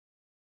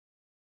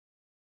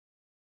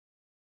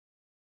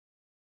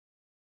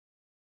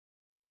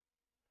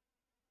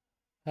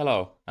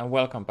Hello and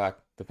welcome back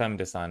to FEM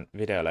Design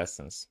video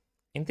lessons.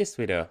 In this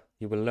video,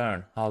 you will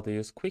learn how to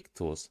use Quick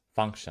Tools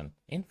function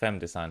in FEM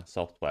Design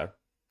software.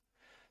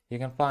 You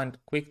can find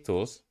Quick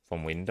Tools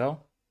from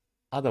Window,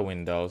 other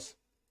windows,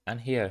 and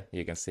here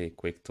you can see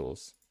Quick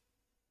Tools.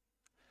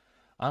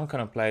 I'm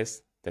gonna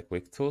place the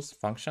Quick Tools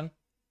function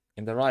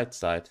in the right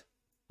side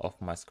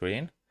of my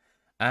screen,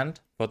 and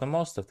for the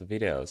most of the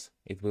videos,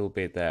 it will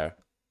be there.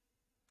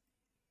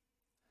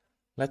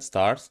 Let's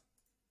start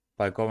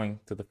by going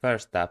to the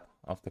first tab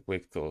of the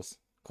Quick Tools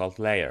called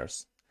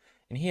Layers.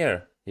 In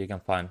here you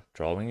can find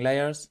drawing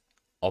layers,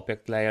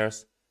 object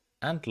layers,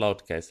 and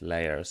load case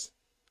layers.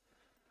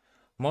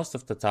 Most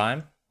of the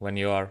time when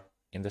you are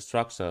in the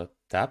Structure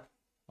tab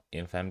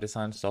in FEM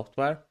Design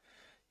software,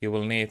 you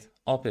will need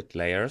object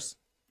layers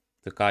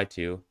to guide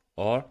you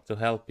or to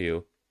help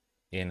you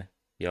in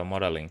your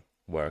modeling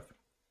work.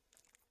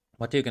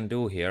 What you can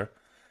do here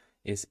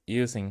is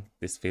using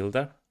this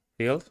filter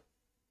field,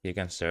 you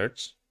can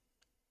search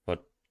for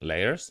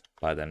layers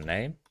by the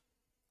name,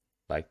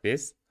 like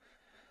this.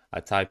 I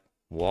type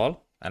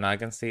wall and I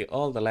can see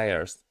all the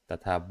layers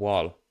that have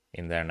wall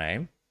in their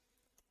name.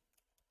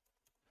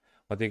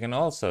 What you can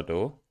also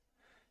do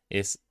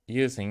is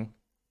using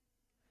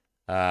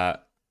the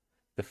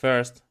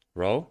first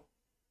row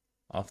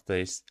of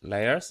these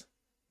layers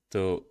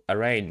to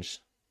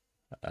arrange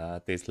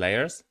these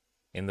layers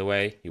in the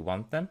way you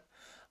want them.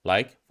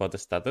 Like for the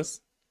status,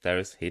 there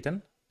is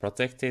hidden,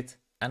 protected,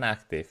 and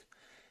active.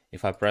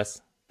 If I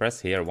press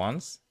here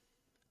once,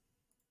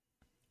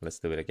 let's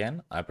do it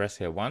again. I press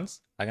here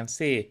once, I can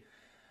see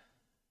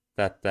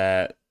that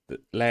the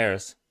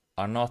layers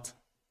are not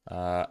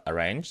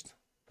arranged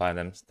by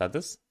them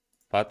status.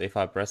 But if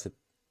I press it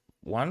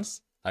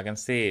once, I can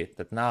see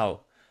that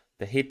now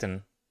the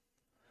hidden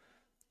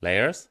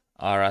layers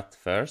are at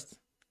first,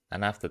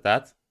 and after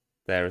that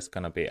there is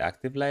gonna be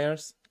active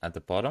layers at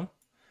the bottom.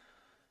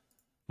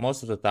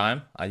 Most of the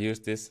time I use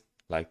this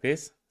like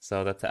this,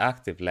 so that the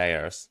active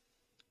layers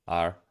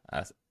are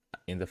as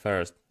in the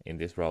first in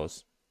these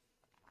rows.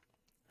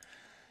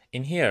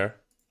 In here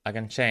I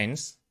can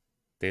change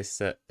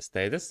this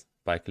status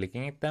by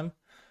clicking at them.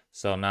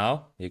 So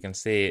now you can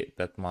see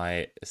that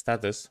my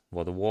status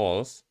for the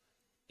walls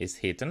is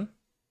hidden.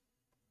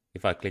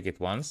 If I click it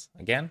once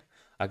again,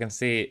 I can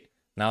see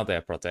now they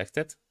are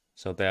protected,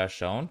 so they are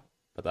shown,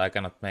 but I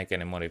cannot make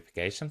any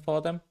modification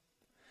for them.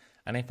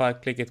 And if I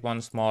click it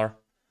once more,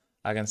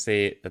 I can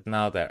see that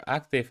now they're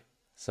active,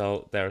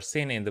 so they're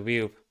seen in the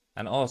view,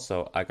 and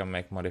also I can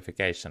make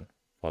modification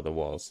for the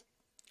walls.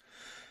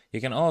 You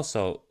can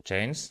also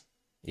change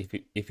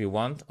if you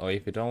want or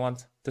if you don't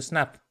want to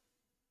snap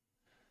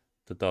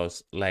to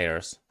those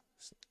layers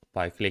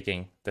by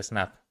clicking the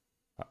snap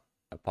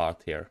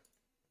part here.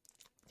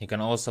 You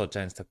can also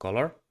change the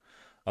color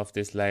of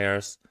these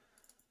layers,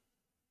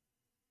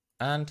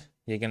 and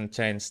you can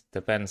change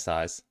the pen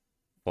size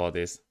for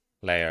these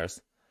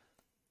layers.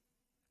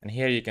 And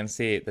here you can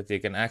see that you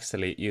can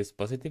actually use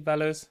positive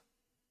values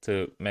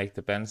to make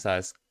the pen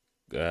size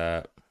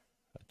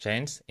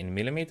change in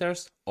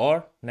millimeters,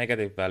 or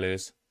negative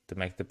values to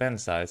make the pen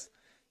size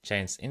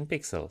change in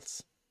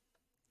pixels.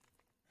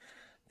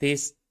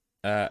 These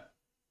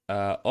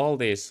all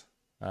these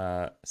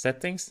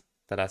settings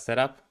that I set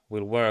up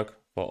will work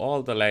for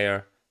all the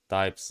layer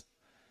types,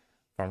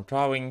 from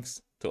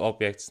drawings to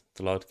objects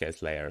to load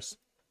case layers.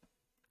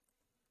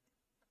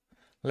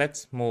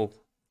 Let's move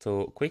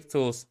to Quick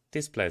Tools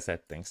display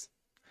settings.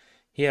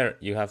 Here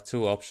you have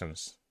two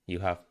options. You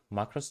have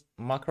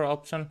macro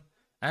option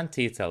and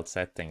detailed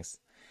settings.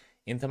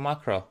 In the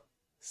macro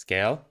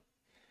scale,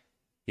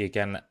 you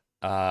can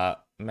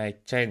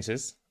make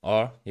changes,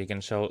 or you can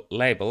show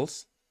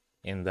labels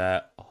in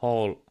the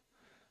whole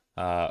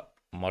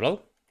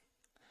model.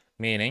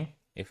 Meaning,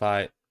 if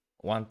I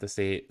want to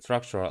see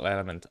structural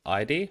element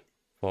ID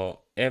for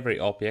every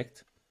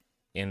object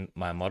in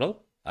my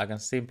model, I can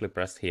simply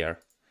press here.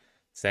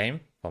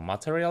 Same for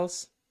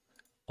materials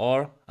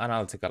or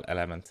analytical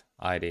element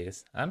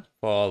IDs, and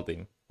for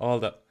all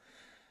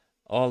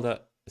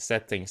the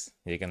settings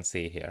you can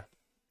see here.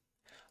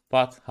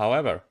 But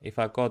however, if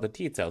I go to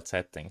detailed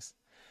settings,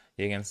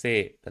 you can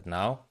see that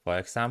now, for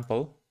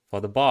example, for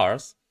the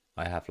bars,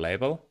 I have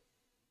label,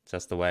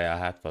 just the way I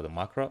had for the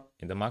macro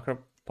in the macro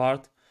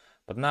part.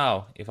 But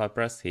now, if I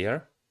press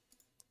here,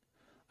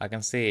 I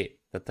can see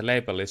that the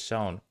label is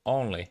shown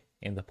only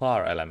in the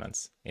bar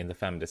elements in the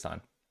FEM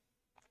Design.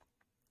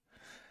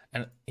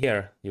 And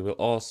here you will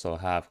also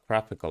have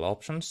graphical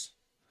options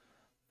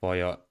for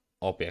your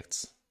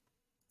objects,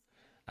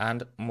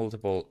 and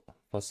multiple.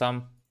 For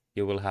some,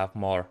 you will have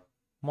more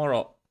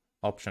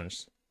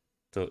options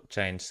to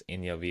change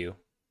in your view.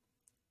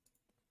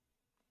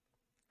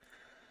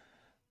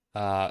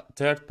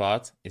 Third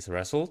part is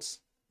results.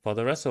 For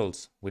the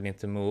results, we need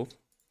to move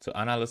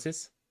to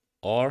analysis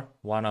or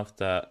one of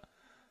the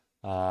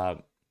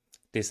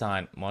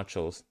design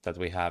modules that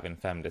we have in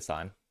FEM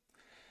Design.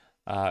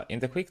 In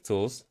the Quick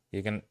Tools,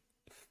 you can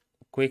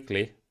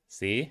quickly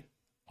see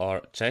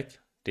or check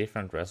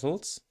different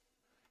results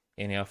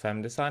in your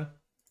FEM Design.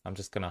 I'm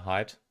just gonna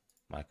hide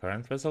my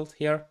current result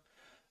here.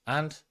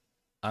 And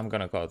I'm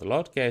gonna go to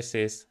load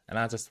cases, and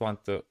I just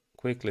want to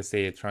quickly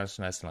see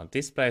translational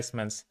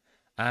displacements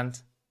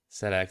and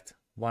select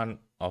one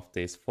of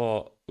these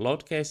 4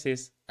 load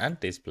cases and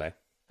display.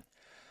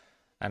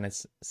 And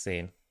it's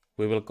seen.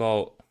 We will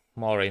go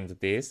more into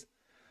these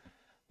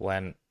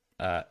when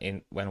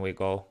we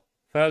go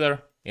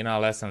further in our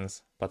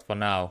lessons, but for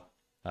now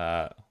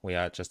we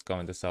are just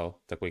going to show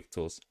the quick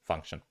tools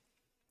function.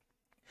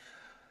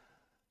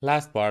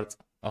 Last part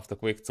of the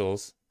quick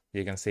tools,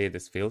 you can see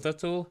this filter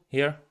tool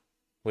here,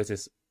 which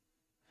is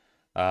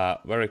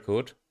very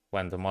good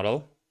when the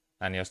model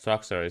and your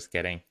structure is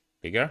getting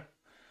bigger.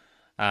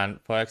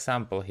 And for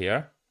example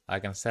here, I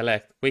can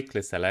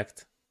quickly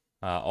select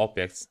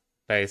objects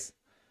based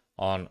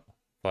on,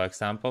 for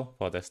example,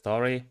 for the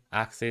story,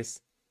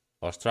 axis,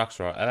 or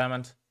structural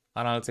element,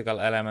 analytical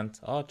element,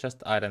 or just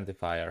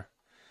identifier,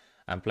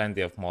 and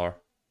plenty of more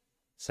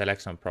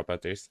selection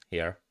properties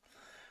here.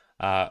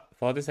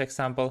 For this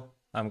example,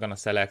 I'm gonna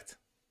select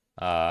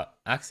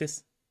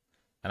axis,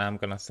 and I'm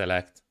gonna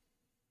select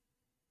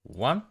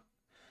 1.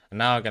 And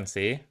now I can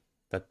see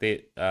that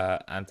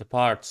the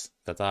parts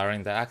that are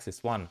in the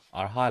axis 1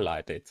 are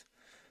highlighted.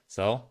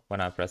 So when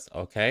I press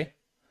OK,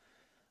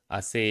 I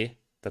see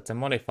that the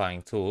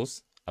modifying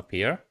tools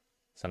appear.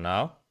 So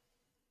now,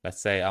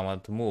 let's say I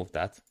want to move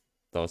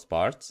those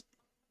parts.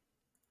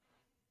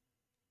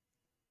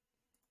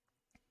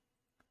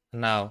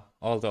 Now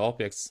all the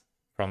objects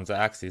from the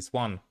axis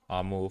 1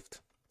 are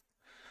moved.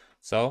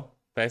 So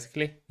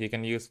basically you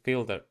can use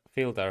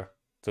filter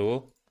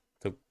tool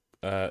to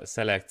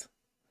select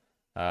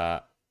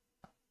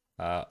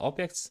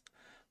objects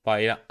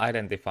by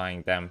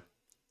identifying them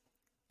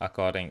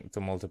according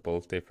to multiple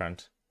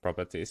different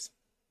properties.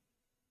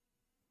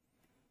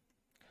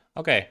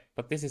 Okay,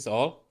 but this is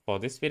all for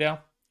this video,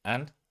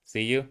 and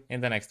see you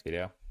in the next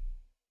video.